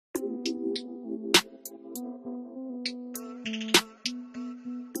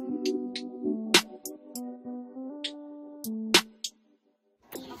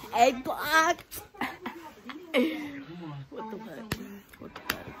egg block. What the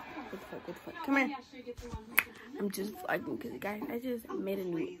fuck? Come here. I'm just vlogging because, guys, I just made a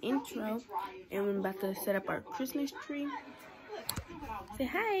new intro and we're about to set up our Christmas tree. Say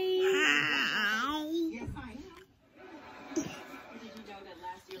hi.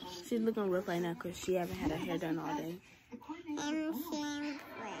 She's looking rough right now because she haven't had her hair done all day.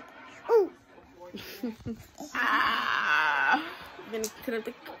 Ooh. Gonna cut up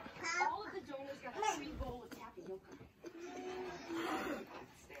the.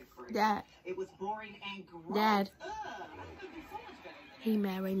 Dad. He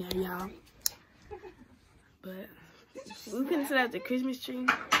mad right now, y'all. But we can set out the Christmas tree,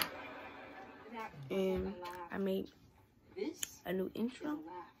 and I made a new intro.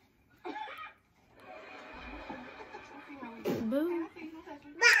 Boo.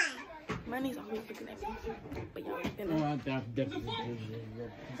 Money's always looking at me. But y'all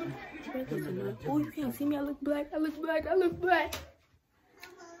oh, you can't see me. I look black.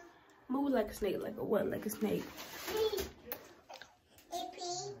 Move like a snake. Like a what? Like a snake.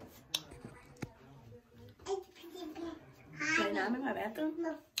 Right now I'm in my bathroom.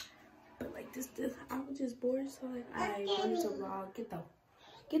 But like this, I was just bored, so like I wanted to vlog.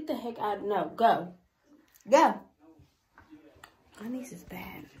 Get the heck out. No, go. My niece is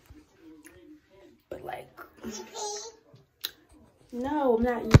bad. But like, no, I'm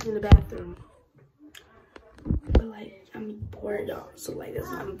not using the bathroom. But like, I'm bored, y'all. So like, that's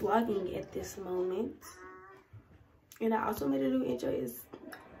why I'm vlogging at this moment. And I also made a new intro. It's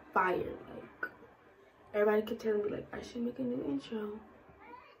fire. Like, everybody kept telling me like I should make a new intro.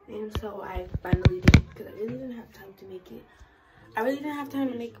 And so I finally did, because I really didn't have time to make it. I really didn't have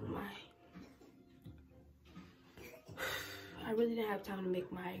time to make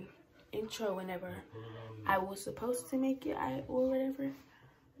my intro whenever I was supposed to make it or whatever.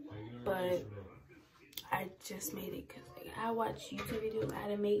 But I just made it because like, I watch YouTube videos how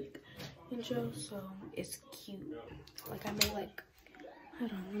to make intros, so it's cute. Like I made like,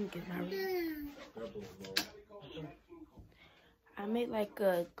 hold on, let me get my room. I made like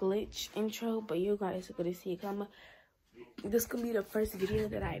a glitch intro, but you guys are gonna see it. This gonna be the first video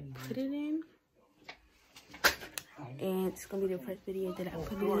that I put it in. And it's gonna be the first video that I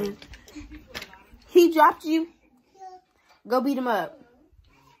put it in. He dropped you. Go beat him up.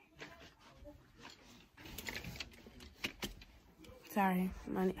 Sorry,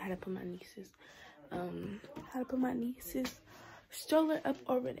 I had to put my niece's stroller up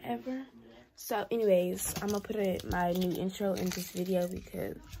or whatever. So anyways, I'm gonna put my new intro in this video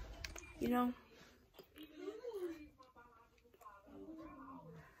because, you know,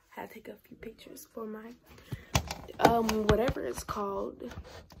 I had to take a few pictures for my whatever it's called.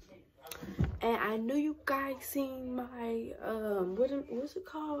 And I know you guys seen my what's it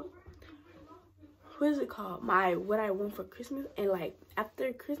called? My what I want for Christmas. And like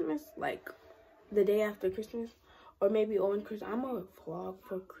after Christmas, like the day after Christmas, or maybe on Christmas, I'm gonna vlog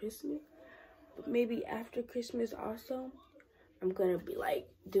for Christmas. But maybe after Christmas also, I'm gonna be like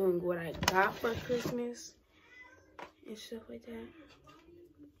doing what I got for Christmas and stuff like that.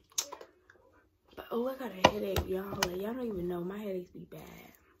 But oh, I got a headache, y'all. Like y'all don't even know, my headaches be bad.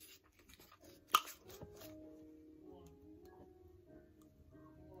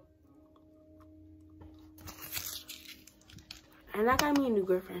 And I got me a new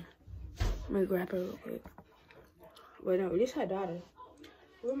girlfriend. I'm gonna grab her real quick. Wait, no, this is her daughter.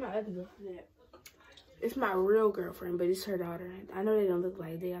 Where's my other girlfriend at? It's my real girlfriend, but it's her daughter. I know they don't look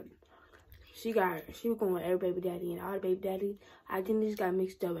like they. She was going with every baby daddy, and all the baby daddy identities got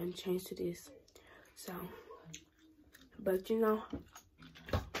mixed up and changed to this. So, but you know,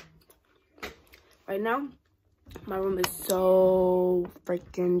 right now, my room is so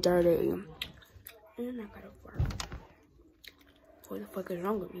freaking dirty. And I gotta work. What the fuck is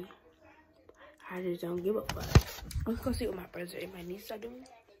wrong with me? I just don't give a fuck. Let's go see what my brother and my niece are doing.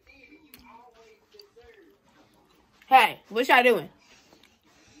 Hey, what y'all doing?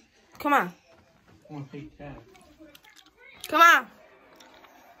 Come on. I want to take that. Come on.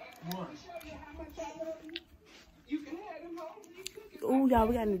 Ooh, y'all,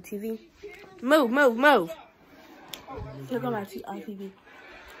 we got a new TV. Move. Look at my TV.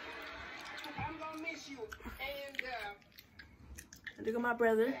 Look at my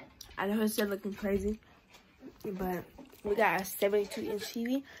brother. I know he's still looking crazy, but we got a 72-inch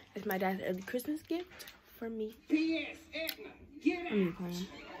TV. It's my dad's early Christmas gift for me. I'm playing.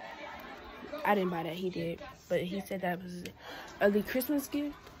 I didn't buy that, he did, but he said that was an early Christmas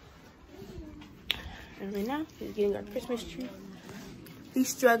gift. And right now, he's getting our Christmas tree. He's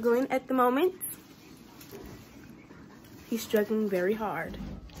struggling at the moment. He's struggling very hard.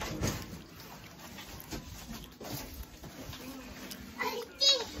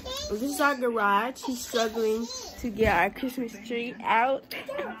 This is our garage. He's struggling to get our Christmas tree out.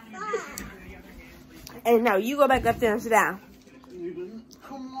 And no, you go back up there and sit down.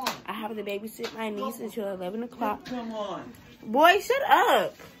 I have to babysit my niece until 11 o'clock. Come on. Boy, shut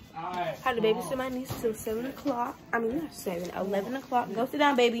up. I have to babysit my niece until 7 o'clock. I mean, not 7, 11 o'clock. Go sit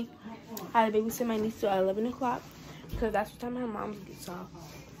down, baby. I have to babysit my niece till 11 o'clock. Because that's what time her mom gets off.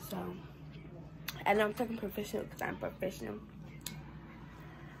 So, I know I'm talking professional because I'm professional.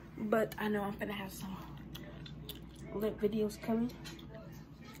 But I know I'm going to have some lit videos coming.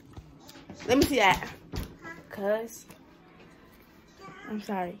 Let me see that. Cuz. I'm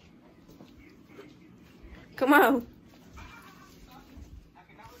sorry. Come on.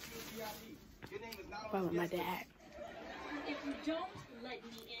 Follow my dad. Ain't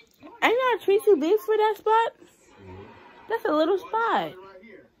that a tree too big for that spot? That's a little spot.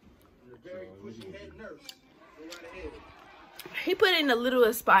 He put it in the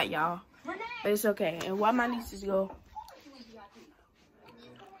littlest spot, y'all. But it's okay. And while my nieces go,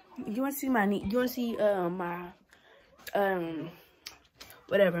 you want to see my niece? You want to see my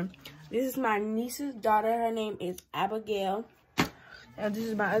whatever? This is my niece's daughter. Her name is Abigail. And this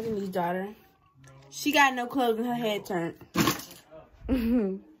is my other niece's daughter. She got no clothes and her head turned.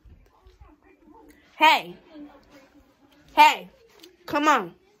 Hey. Hey. Come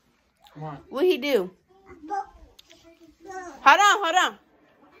on. Come on. What'd he do? Hold on.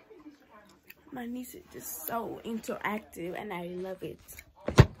 My niece is just so interactive and I love it.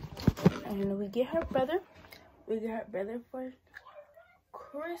 And we get her brother. We get her brother for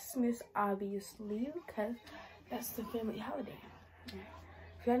Christmas, obviously, because that's the family holiday.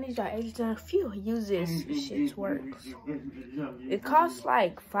 If y'all need y'all extra fuel, use this. Shit works. It costs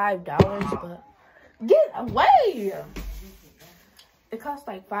like $5, but get away! It costs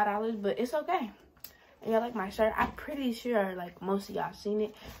like $5, but it's okay. And y'all like my shirt? I'm pretty sure like most of y'all seen it.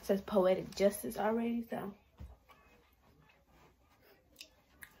 It says Poetic Justice already, so.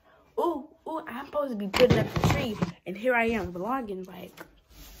 Ooh, I'm supposed to be putting up the tree, and here I am vlogging, like,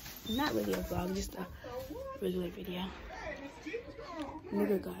 not really a vlog, just a regular video.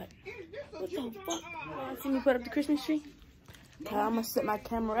 Nigga got, what the fuck? See me put up the Christmas tree? Okay, I'm gonna set my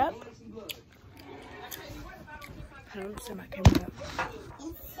camera up. I'm gonna set my camera up.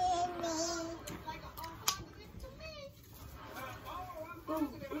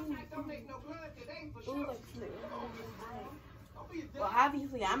 Well,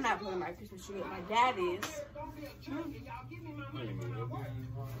 obviously, I'm not putting my Christmas tree up. My dad is.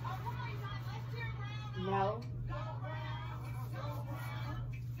 No.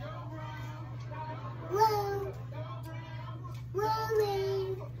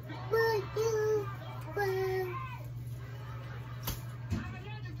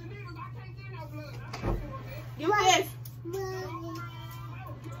 You this.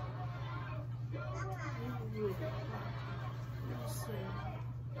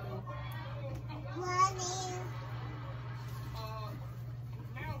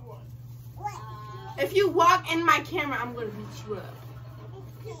 If you walk in my camera, I'm gonna beat you up.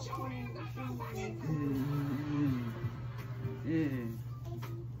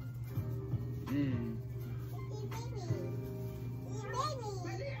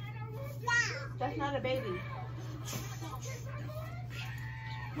 That's not a baby.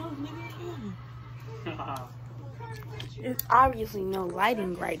 No, nigga. There's obviously no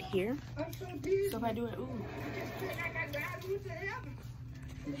lighting right here. So if I do it, ooh.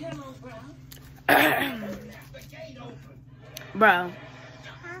 Bro.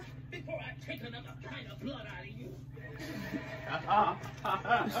 It's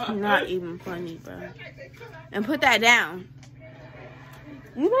not even funny, bro. And put that down.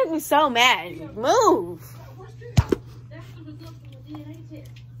 You make me so mad. Move.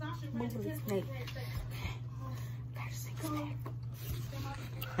 Move the snake.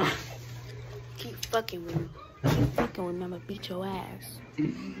 Keep fucking with me. Keep fucking with me. I'm gonna beat your ass.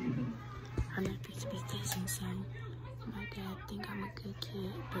 I'm not supposed to be kissing, so my dad think I'm a good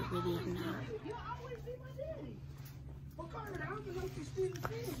kid, but really I'm not.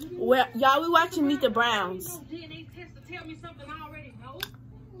 Well, y'all, we watching Meet the Browns. DNA test to tell me something I already know.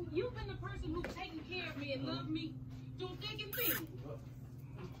 You've been the person who's taken care of me and loved me through thick and thin.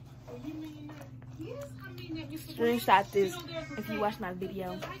 Oh, you mean that? Yes, I mean that. Screenshot this if you watch my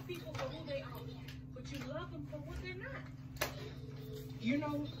video. Like people for who they are, but you love them for what they're not. You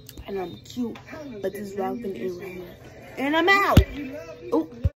know. And I'm cute, but this vlog been in right here. And I'm out. Ooh.